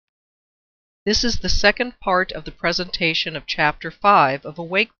This is the second part of the presentation of Chapter 5 of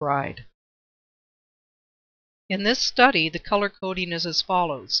Awake Bride. In this study, the color coding is as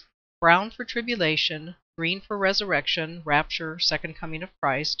follows: brown for tribulation, green for resurrection, rapture, second coming of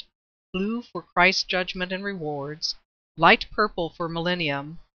Christ, blue for Christ's judgment and rewards, light purple for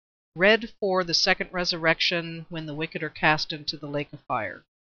millennium, red for the second resurrection when the wicked are cast into the lake of fire.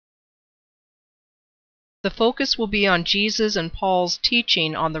 The focus will be on Jesus and Paul's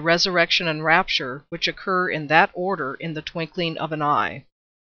teaching on the resurrection and rapture, which occur in that order in the twinkling of an eye.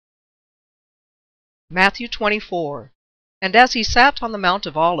 Matthew 24. And as he sat on the Mount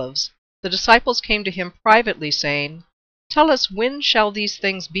of Olives, the disciples came to him privately, saying, Tell us, when shall these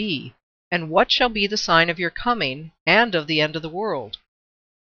things be? And what shall be the sign of your coming, and of the end of the world?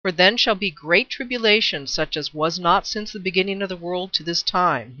 For then shall be great tribulation, such as was not since the beginning of the world to this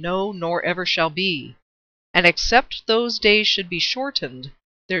time, no, nor ever shall be. And except those days should be shortened,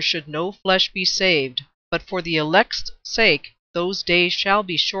 there should no flesh be saved, but for the elect's sake those days shall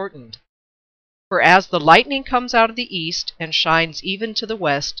be shortened. For as the lightning comes out of the east, and shines even to the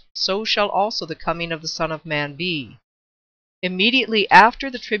west, so shall also the coming of the Son of Man be. Immediately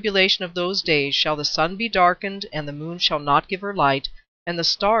after the tribulation of those days shall the sun be darkened, and the moon shall not give her light, and the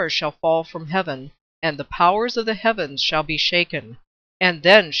stars shall fall from heaven, and the powers of the heavens shall be shaken. And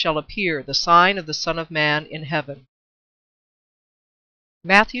then shall appear the sign of the Son of Man in heaven.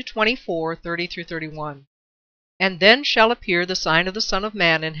 Matthew 24:30-31. And then shall appear the sign of the Son of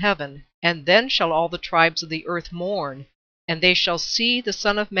Man in heaven, and then shall all the tribes of the earth mourn, and they shall see the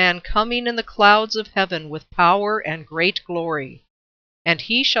Son of Man coming in the clouds of heaven with power and great glory. And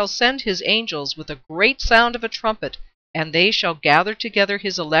he shall send his angels with a great sound of a trumpet, and they shall gather together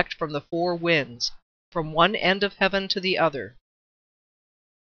his elect from the four winds, from one end of heaven to the other.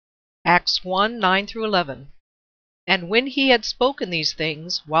 Acts 1:9-11. And when he had spoken these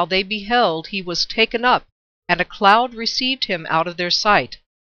things, while they beheld, he was taken up, and a cloud received him out of their sight.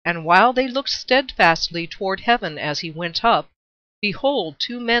 And while they looked steadfastly toward heaven as he went up, behold,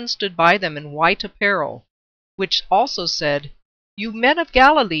 two men stood by them in white apparel, which also said, You men of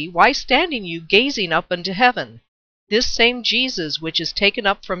Galilee, why standing you gazing up into heaven? This same Jesus which is taken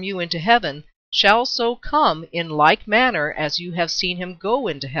up from you into heaven shall so come in like manner as you have seen him go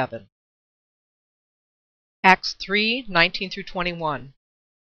into heaven. Acts 3:19-21.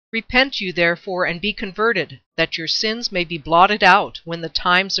 Repent you therefore and be converted, that your sins may be blotted out, when the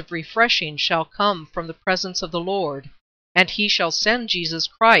times of refreshing shall come from the presence of the Lord, and he shall send Jesus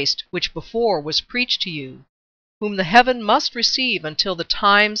Christ, which before was preached to you, whom the heaven must receive until the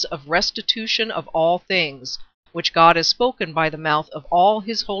times of restitution of all things, which God has spoken by the mouth of all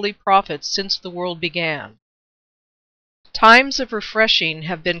his holy prophets since the world began. Times of refreshing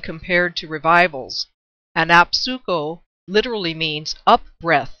have been compared to revivals. Anapsuko literally means up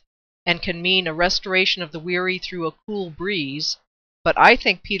breath, and can mean a restoration of the weary through a cool breeze, but I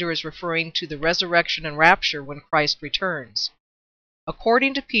think Peter is referring to the resurrection and rapture when Christ returns.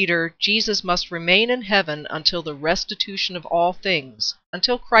 According to Peter, Jesus must remain in heaven until the restitution of all things,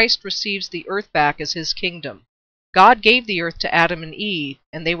 until Christ receives the earth back as his kingdom. God gave the earth to Adam and Eve,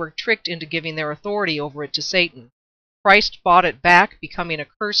 and they were tricked into giving their authority over it to Satan. Christ bought it back, becoming a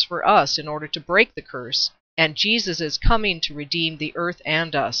curse for us in order to break the curse, and Jesus is coming to redeem the earth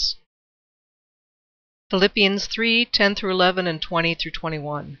and us. Philippians 3:10-11 and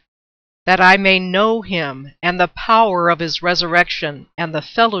 20-21. That I may know him, and the power of his resurrection, and the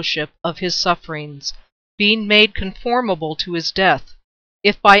fellowship of his sufferings, being made conformable to his death,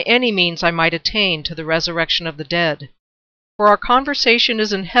 if by any means I might attain to the resurrection of the dead. For our conversation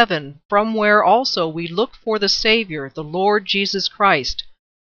is in heaven, from where also we look for the Saviour, the Lord Jesus Christ,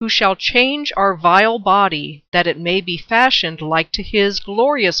 who shall change our vile body, that it may be fashioned like to his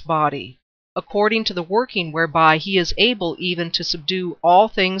glorious body, according to the working whereby he is able even to subdue all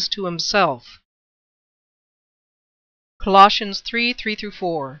things to himself. Colossians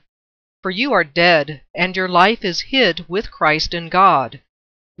 3:3-4. For you are dead, and your life is hid with Christ in God.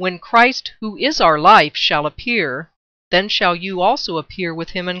 When Christ, who is our life, shall appear, then shall you also appear with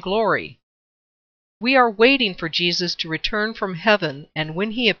him in glory. We are waiting for Jesus to return from heaven, and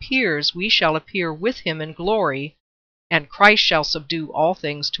when he appears, we shall appear with him in glory, and Christ shall subdue all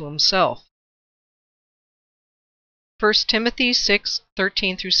things to himself. 1 Timothy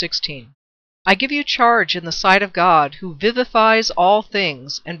 6:13-16. I give you charge in the sight of God, who vivifies all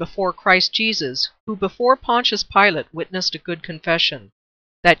things, and before Christ Jesus, who before Pontius Pilate witnessed a good confession,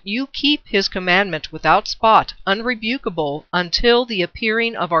 that you keep his commandment without spot, unrebukable, until the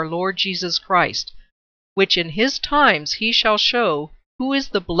appearing of our Lord Jesus Christ, which in his times he shall show, who is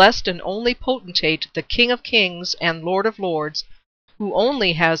the blessed and only potentate, the King of kings and Lord of lords, who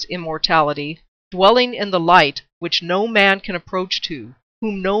only has immortality, dwelling in the light which no man can approach to,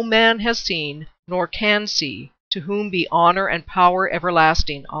 whom no man has seen nor can see, to whom be honor and power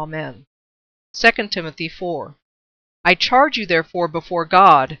everlasting. Amen. 2 Timothy 4. I charge you therefore before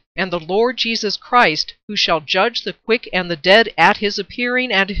God, and the Lord Jesus Christ, who shall judge the quick and the dead at his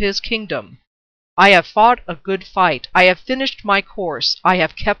appearing and his kingdom. I have fought a good fight, I have finished my course, I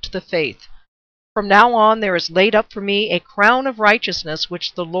have kept the faith. From now on there is laid up for me a crown of righteousness,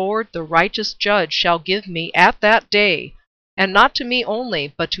 which the Lord, the righteous judge, shall give me at that day, and not to me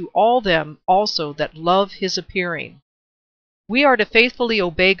only, but to all them also that love his appearing. We are to faithfully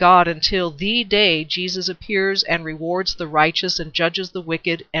obey God until the day Jesus appears and rewards the righteous and judges the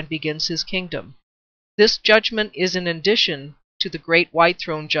wicked and begins his kingdom. This judgment is in addition to the great white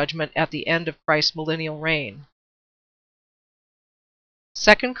throne judgment at the end of Christ's millennial reign.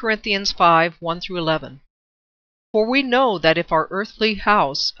 2 Corinthians 5, 1-11. For we know that if our earthly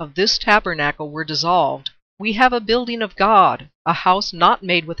house of this tabernacle were dissolved, we have a building of God, a house not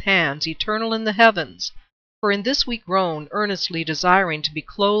made with hands, eternal in the heavens. For in this we groan, earnestly desiring to be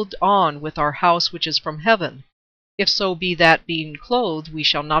clothed on with our house which is from heaven, if so be that, being clothed, we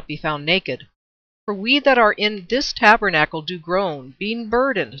shall not be found naked. For we that are in this tabernacle do groan, being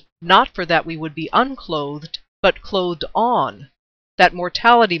burdened, not for that we would be unclothed, but clothed on, that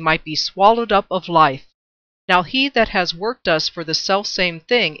mortality might be swallowed up of life. Now he that has worked us for the selfsame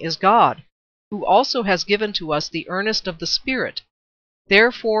thing is God, who also has given to us the earnest of the Spirit.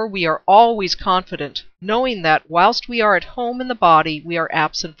 Therefore we are always confident, knowing that whilst we are at home in the body, we are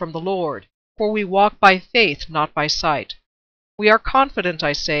absent from the Lord, for we walk by faith, not by sight. We are confident,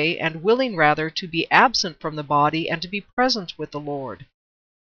 I say, and willing rather to be absent from the body and to be present with the Lord.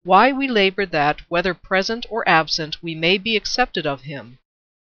 Why we labor that, whether present or absent, we may be accepted of him.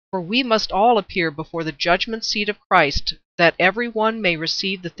 For we must all appear before the judgment seat of Christ, that every one may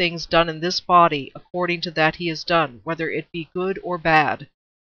receive the things done in this body according to that he has done, whether it be good or bad.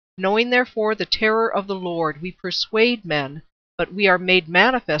 Knowing therefore the terror of the Lord, we persuade men, but we are made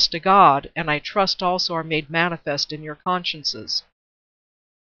manifest to God, and I trust also are made manifest in your consciences.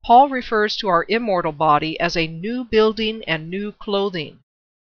 Paul refers to our immortal body as a new building and new clothing.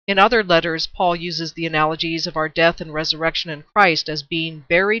 In other letters, Paul uses the analogies of our death and resurrection in Christ as being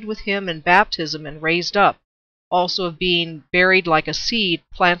buried with him in baptism and raised up, also of being buried like a seed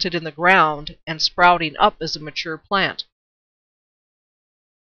planted in the ground and sprouting up as a mature plant.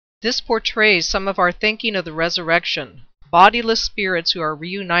 This portrays some of our thinking of the resurrection, bodiless spirits who are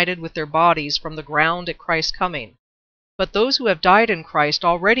reunited with their bodies from the ground at Christ's coming. But those who have died in Christ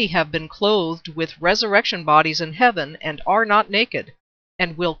already have been clothed with resurrection bodies in heaven and are not naked,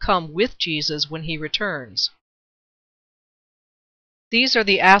 and will come with Jesus when he returns. These are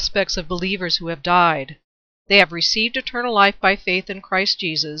the aspects of believers who have died. They have received eternal life by faith in Christ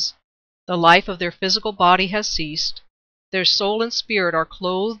Jesus. The life of their physical body has ceased. Their soul and spirit are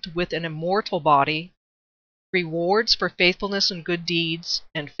clothed with an immortal body. Rewards for faithfulness and good deeds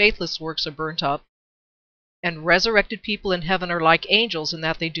and faithless works are burnt up. And resurrected people in heaven are like angels in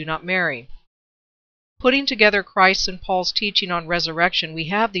that they do not marry. Putting together Christ's and Paul's teaching on resurrection, we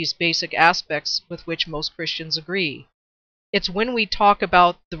have these basic aspects with which most Christians agree. It's when we talk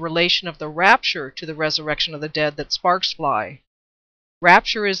about the relation of the rapture to the resurrection of the dead that sparks fly.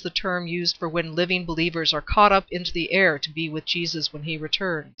 Rapture is the term used for when living believers are caught up into the air to be with Jesus when he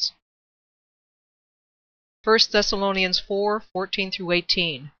returns. 1 Thessalonians 4,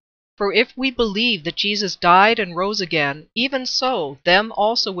 14-18. For if we believe that Jesus died and rose again, even so them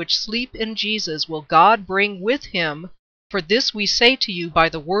also which sleep in Jesus will God bring with him. For this we say to you by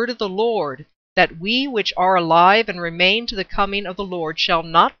the word of the Lord, that we which are alive and remain to the coming of the Lord shall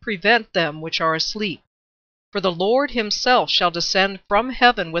not prevent them which are asleep. For the Lord himself shall descend from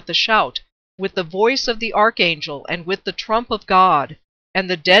heaven with a shout, with the voice of the archangel, and with the trump of God, and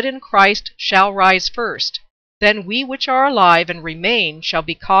the dead in Christ shall rise first. Then we which are alive and remain shall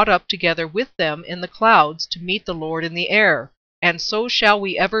be caught up together with them in the clouds to meet the Lord in the air, and so shall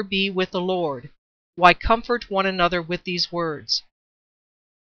we ever be with the Lord. Why, comfort one another with these words.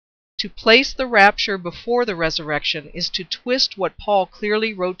 To place the rapture before the resurrection is to twist what Paul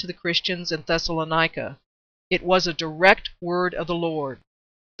clearly wrote to the Christians in Thessalonica. It was a direct word of the Lord.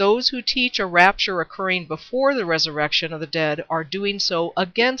 Those who teach a rapture occurring before the resurrection of the dead are doing so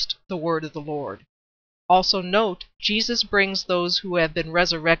against the word of the Lord. Also note, Jesus brings those who have been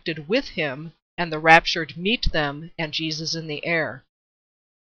resurrected with him, and the raptured meet them and Jesus in the air.